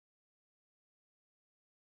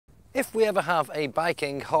If we ever have a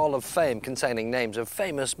biking hall of fame containing names of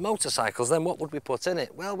famous motorcycles, then what would we put in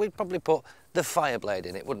it? Well, we'd probably put the Fireblade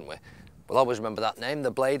in it, wouldn't we? We'll always remember that name,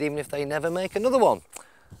 the Blade, even if they never make another one.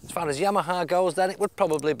 As far as Yamaha goes, then it would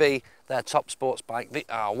probably be their top sports bike, the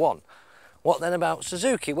R1. What then about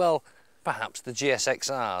Suzuki? Well, perhaps the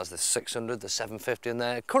GSXRs, the 600, the 750, and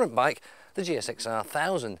their current bike, the GSXR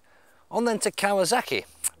 1000. On then to Kawasaki.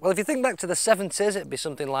 Well, if you think back to the 70s, it'd be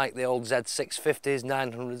something like the old Z650s,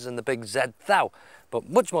 900s and the big Z1000. But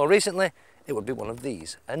much more recently, it would be one of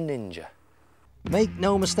these, a Ninja. Make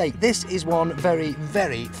no mistake, this is one very,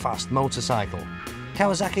 very fast motorcycle.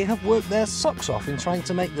 Kawasaki have worked their socks off in trying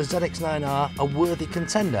to make the ZX9R a worthy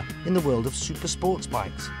contender in the world of super sports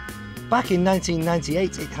bikes. Back in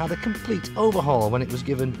 1998, it had a complete overhaul when it was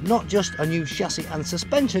given not just a new chassis and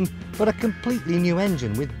suspension, but a completely new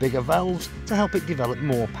engine with bigger valves to help it develop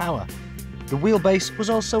more power. The wheelbase was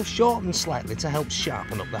also shortened slightly to help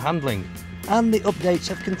sharpen up the handling. And the updates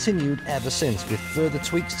have continued ever since, with further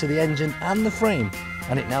tweaks to the engine and the frame,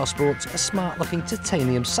 and it now sports a smart-looking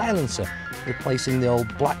titanium silencer, replacing the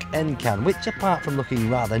old black end can, which, apart from looking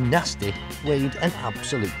rather nasty, weighed an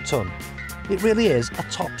absolute ton. It really is a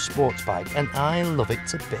top sports bike, and I love it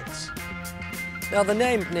to bits. Now, the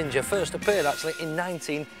name Ninja first appeared actually in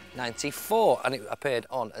 1994, and it appeared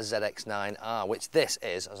on a ZX9R, which this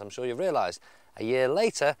is, as I'm sure you've realised. A year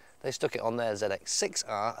later, they stuck it on their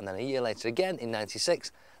ZX6R, and then a year later again, in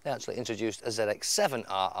 96, they actually introduced a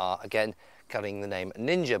ZX7RR, again carrying the name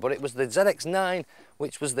Ninja, but it was the ZX9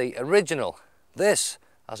 which was the original. This,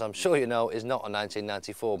 as I'm sure you know, is not a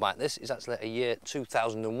 1994 bike. This is actually a year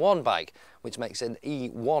 2001 bike, which makes an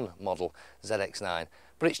E1 model ZX9.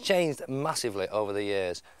 But it's changed massively over the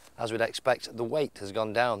years. As we'd expect, the weight has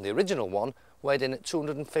gone down. The original one weighed in at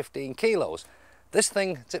 215 kilos. This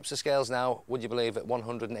thing tips the scales now, would you believe, at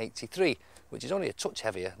 183, which is only a touch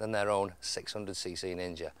heavier than their own 600cc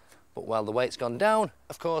Ninja. But while the weight's gone down,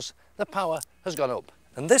 of course, the power has gone up.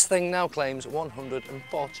 And this thing now claims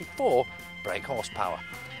 144 brake horsepower.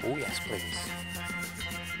 Oh yes, please.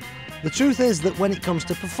 The truth is that when it comes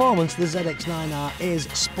to performance, the ZX9R is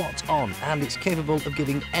spot on, and it's capable of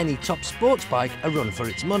giving any top sports bike a run for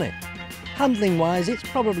its money. Handling wise, it's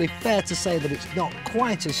probably fair to say that it's not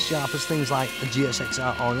quite as sharp as things like a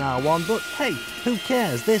GSXR or an R1, but hey, who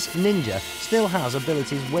cares? This Ninja still has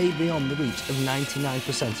abilities way beyond the reach of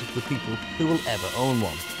 99% of the people who will ever own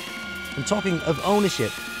one. And talking of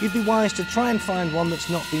ownership, you'd be wise to try and find one that's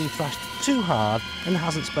not been thrashed too hard and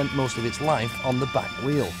hasn't spent most of its life on the back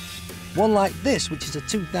wheel. One like this, which is a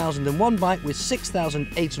 2001 bike with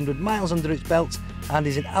 6,800 miles under its belt and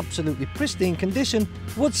is in absolutely pristine condition,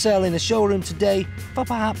 would sell in a showroom today for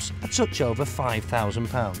perhaps a touch over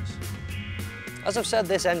 £5,000. As I've said,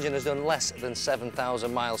 this engine has done less than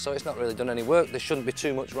 7,000 miles, so it's not really done any work. There shouldn't be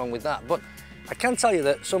too much wrong with that, but I can tell you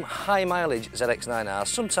that some high mileage ZX9Rs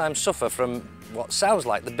sometimes suffer from what sounds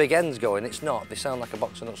like the big ends going. It's not. They sound like a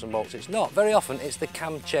box of nuts and bolts. It's not. Very often it's the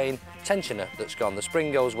cam chain tensioner that's gone. The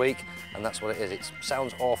spring goes weak, and that's what it is. It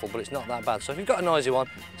sounds awful, but it's not that bad. So if you've got a noisy one,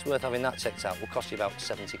 it's worth having that checked out. It will cost you about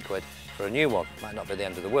 70 quid for a new one. Might not be the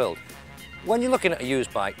end of the world. When you're looking at a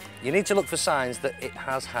used bike, you need to look for signs that it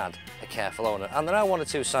has had a careful owner. And there are one or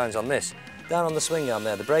two signs on this. Down on the swing arm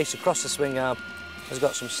there, the brace across the swing arm has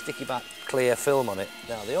got some sticky back clear film on it.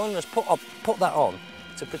 Now the owner has put that on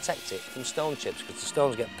to protect it from stone chips, because the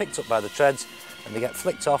stones get picked up by the treads and they get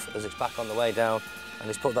flicked off as it's back on the way down, and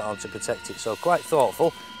he's put that on to protect it, so quite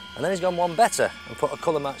thoughtful. And then he's gone one better and put a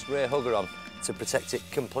colour matched rear hugger on to protect it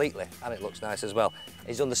completely, and it looks nice as well.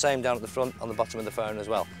 He's done the same down at the front on the bottom of the fairing as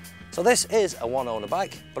well. So this is a one owner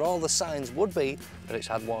bike, but all the signs would be that it's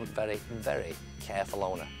had one very, very careful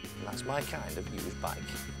owner, and that's my kind of used bike.